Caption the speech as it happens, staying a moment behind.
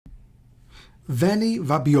Vanny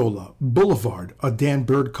Vabiola Boulevard, a Dan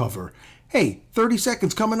Byrd cover. Hey, 30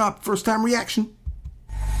 seconds coming up. First time reaction.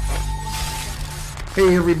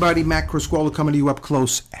 Hey everybody, Matt Criscuolo coming to you up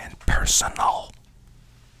close and personal.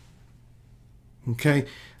 Okay,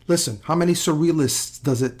 listen, how many surrealists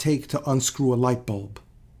does it take to unscrew a light bulb?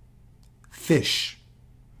 Fish.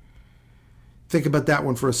 Think about that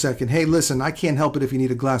one for a second. Hey, listen, I can't help it if you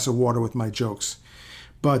need a glass of water with my jokes.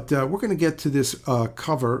 But we're going to get to this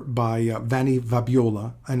cover by Vanny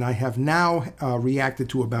Vabiola, and I have now reacted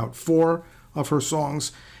to about 4 of her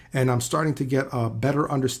songs, and I'm starting to get a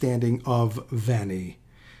better understanding of Vanny.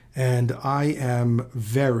 And I am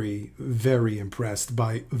very, very impressed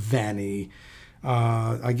by Vanny.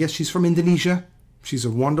 I guess she's from Indonesia. She's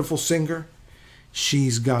a wonderful singer.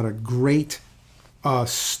 She's got a great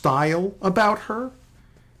style about her.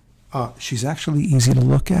 She's actually easy to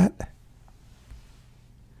look at.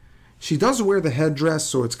 She does wear the headdress,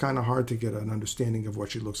 so it's kind of hard to get an understanding of what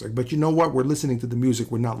she looks like. But you know what? We're listening to the music.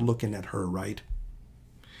 We're not looking at her, right?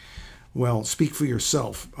 Well, speak for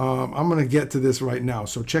yourself. I'm going to get to this right now,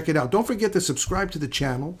 so check it out. Don't forget to subscribe to the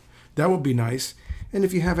channel. That would be nice. And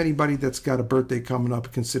if you have anybody that's got a birthday coming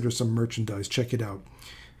up, consider some merchandise. Check it out.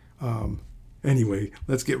 Anyway,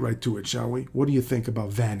 let's get right to it, shall we? What do you think about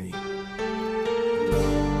Vanny?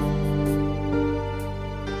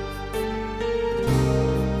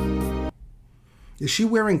 Is she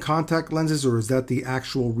wearing contact lenses, or is that the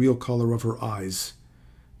actual real color of her eyes?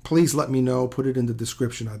 Please let me know. Put it in the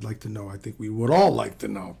description. I'd like to know. I think we would all like to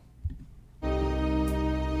know. I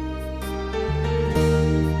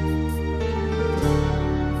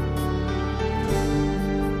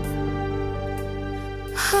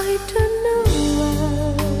don't know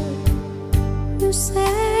why you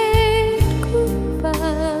said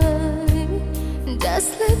goodbye.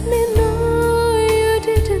 Just let me know you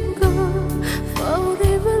didn't go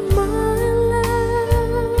forever, my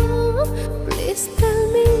love. Please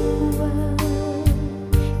tell me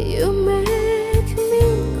why you make me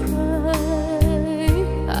cry.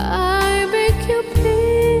 I beg you,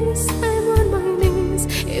 please, I'm on my knees,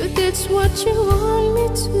 if that's what you want me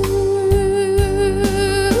to.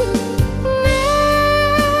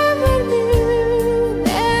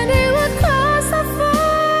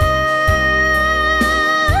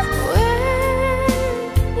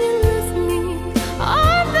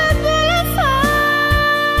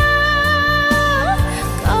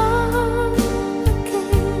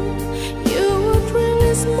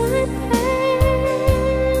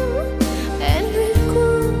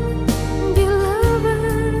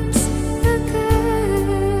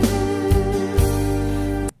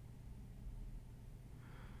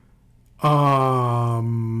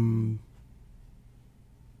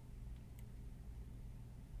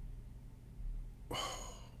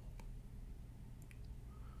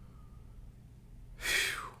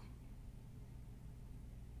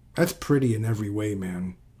 That's pretty in every way,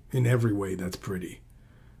 man. In every way, that's pretty.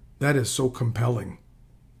 That is so compelling.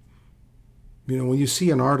 You know, when you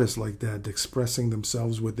see an artist like that expressing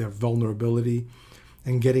themselves with their vulnerability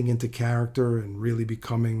and getting into character and really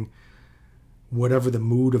becoming whatever the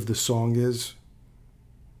mood of the song is,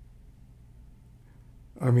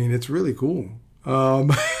 I mean, it's really cool.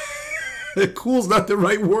 Cool's not the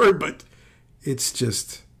right word, but it's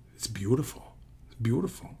just, it's beautiful. It's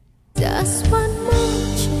beautiful. Just one more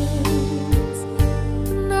chance,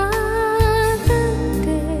 another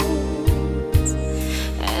dance,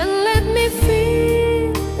 and let me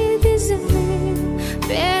feel it isn't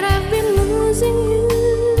that I've been losing you.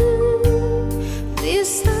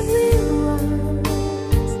 This ugly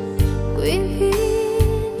ones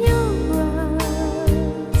within your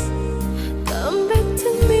eyes. Come back to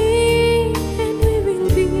me and we will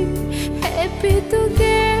be happy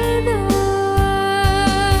together.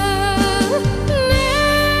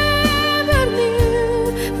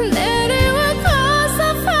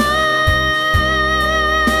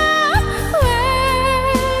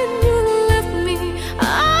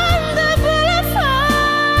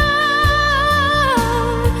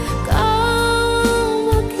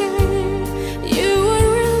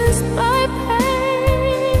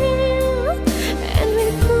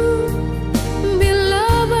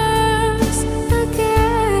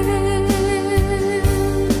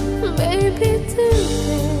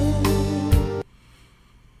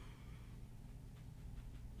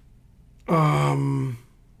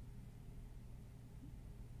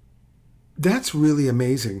 That's really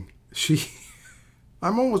amazing.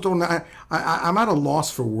 I'm almost on. I'm at a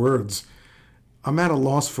loss for words. I'm at a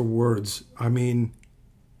loss for words. I mean,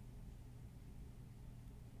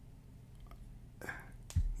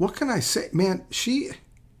 what can I say, man? She's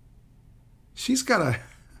got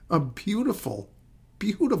A beautiful,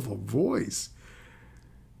 beautiful voice.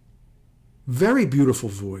 Very beautiful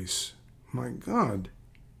voice. My God.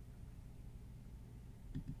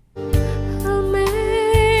 I'll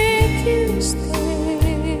make you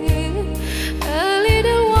stay a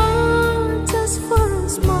little while just for a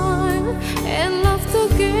smile and love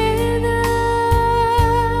together,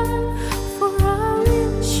 for I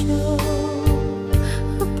will show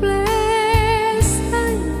a place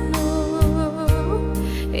I know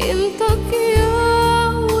in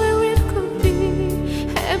Tokyo where it could be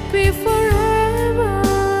happy forever.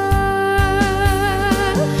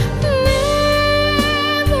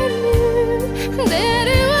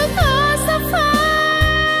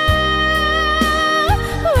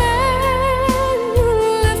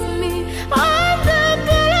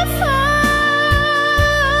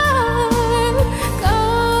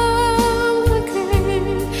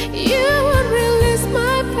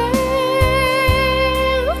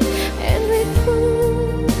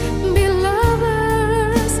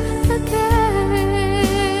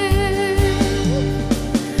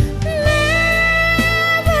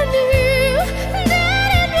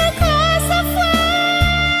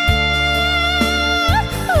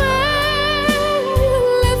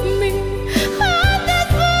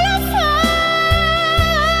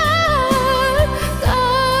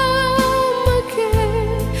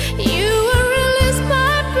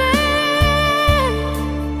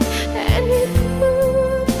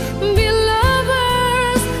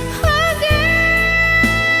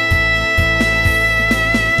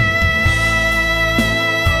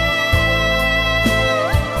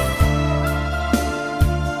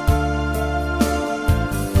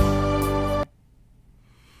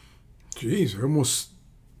 Jeez, I almost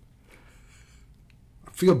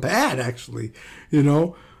feel bad, actually, you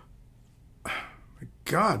know. My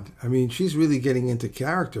God, I mean, she's really getting into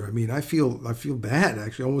character. I mean, I feel bad,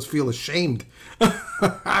 actually. I almost feel ashamed.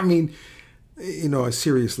 I mean, you know,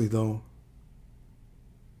 seriously, though,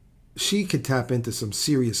 she could tap into some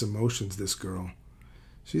serious emotions, this girl.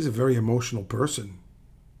 She's a very emotional person.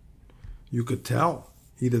 You could tell.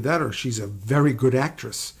 Either that or she's a very good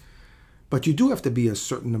actress. But you do have to be a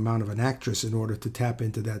certain amount of an actress in order to tap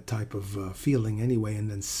into that type of feeling anyway and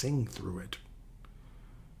then sing through it.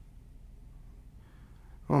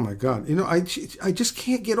 Oh my God. You know, I just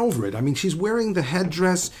can't get over it. I mean, she's wearing the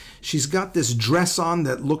headdress. She's got this dress on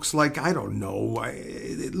that looks like, I don't know,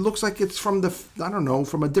 it looks like it's from the, I don't know,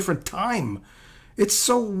 from a different time. It's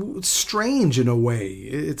so strange in a way.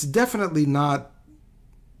 It's definitely not,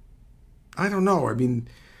 I don't know. I mean,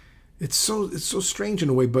 it's so strange in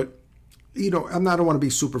a way, but you know, I don't want to be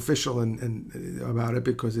superficial and about it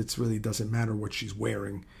because it really doesn't matter what she's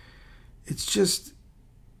wearing. It's just,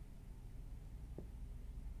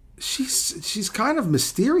 she's kind of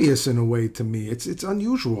mysterious in a way to me. It's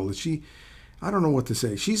unusual. I don't know what to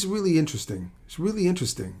say. She's really interesting. She's really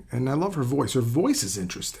interesting, and I love her voice. Her voice is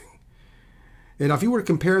interesting. And if you were to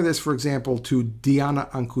compare this, for example, to Diana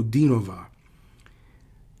Ankudinova,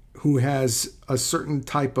 who has a certain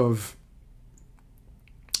type of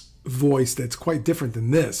voice that's quite different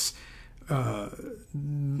than this.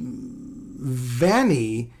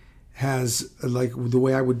 Vanny has, like, the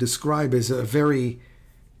way I would describe is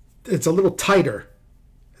it's a little tighter.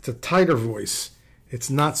 It's a tighter voice.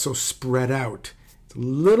 It's not so spread out. It's a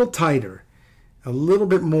little tighter, a little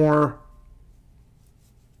bit more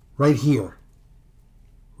right here.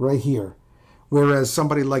 Whereas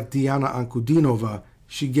somebody like Diana Ankudinova,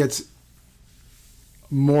 she gets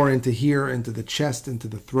more into here, into the chest, into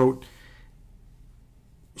the throat.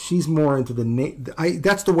 She's more into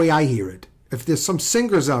that's the way I hear it. If there's some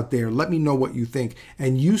singers out there, let me know what you think,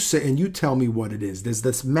 and you tell me what it is. There's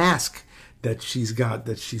this mask that she's got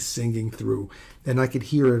that she's singing through, and I could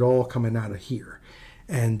hear it all coming out of here,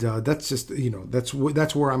 and that's just, you know, that's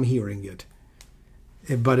where I'm hearing it.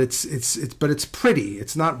 But it's pretty.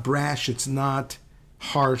 It's not brash. It's not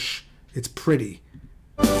harsh. It's pretty.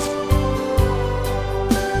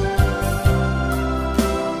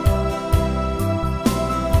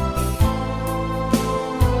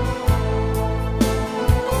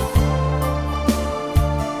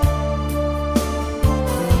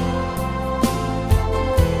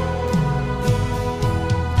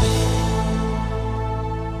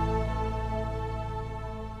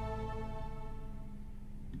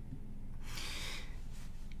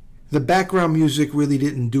 The background music really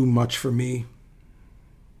didn't do much for me.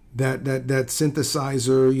 That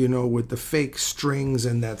synthesizer, you know, with the fake strings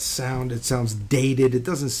and that sound, it sounds dated. It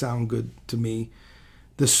doesn't sound good to me.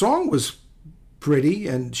 The song was pretty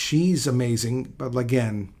and she's amazing, but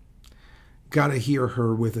again, gotta hear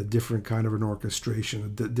her with a different kind of an orchestration, a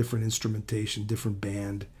different instrumentation, different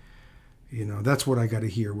band. You know, that's what I got to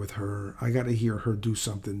hear with her. I got to hear her do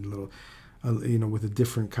something little, you know, with a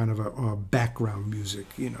different kind of a background music.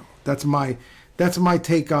 You know, that's my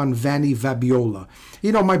take on Vanny Vabiola.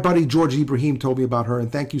 You know, my buddy George Ibrahim told me about her, and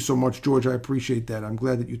thank you so much, George. I appreciate that. I'm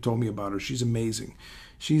glad that you told me about her. She's amazing.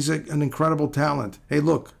 She's an incredible talent. Hey,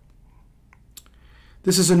 look.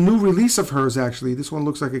 This is a new release of hers, actually. This one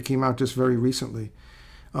looks like it came out just very recently.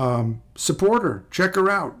 Support her. Check her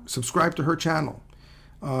out. Subscribe to her channel.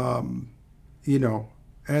 You know,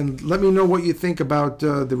 and let me know what you think about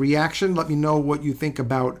the reaction. Let me know what you think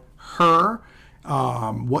about her,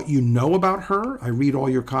 what you know about her. I read all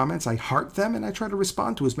your comments. I heart them, and I try to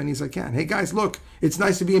respond to as many as I can. Hey, guys, look, it's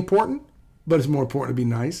nice to be important, but it's more important to be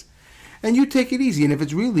nice. And you take it easy, and if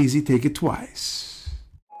it's real easy, take it twice.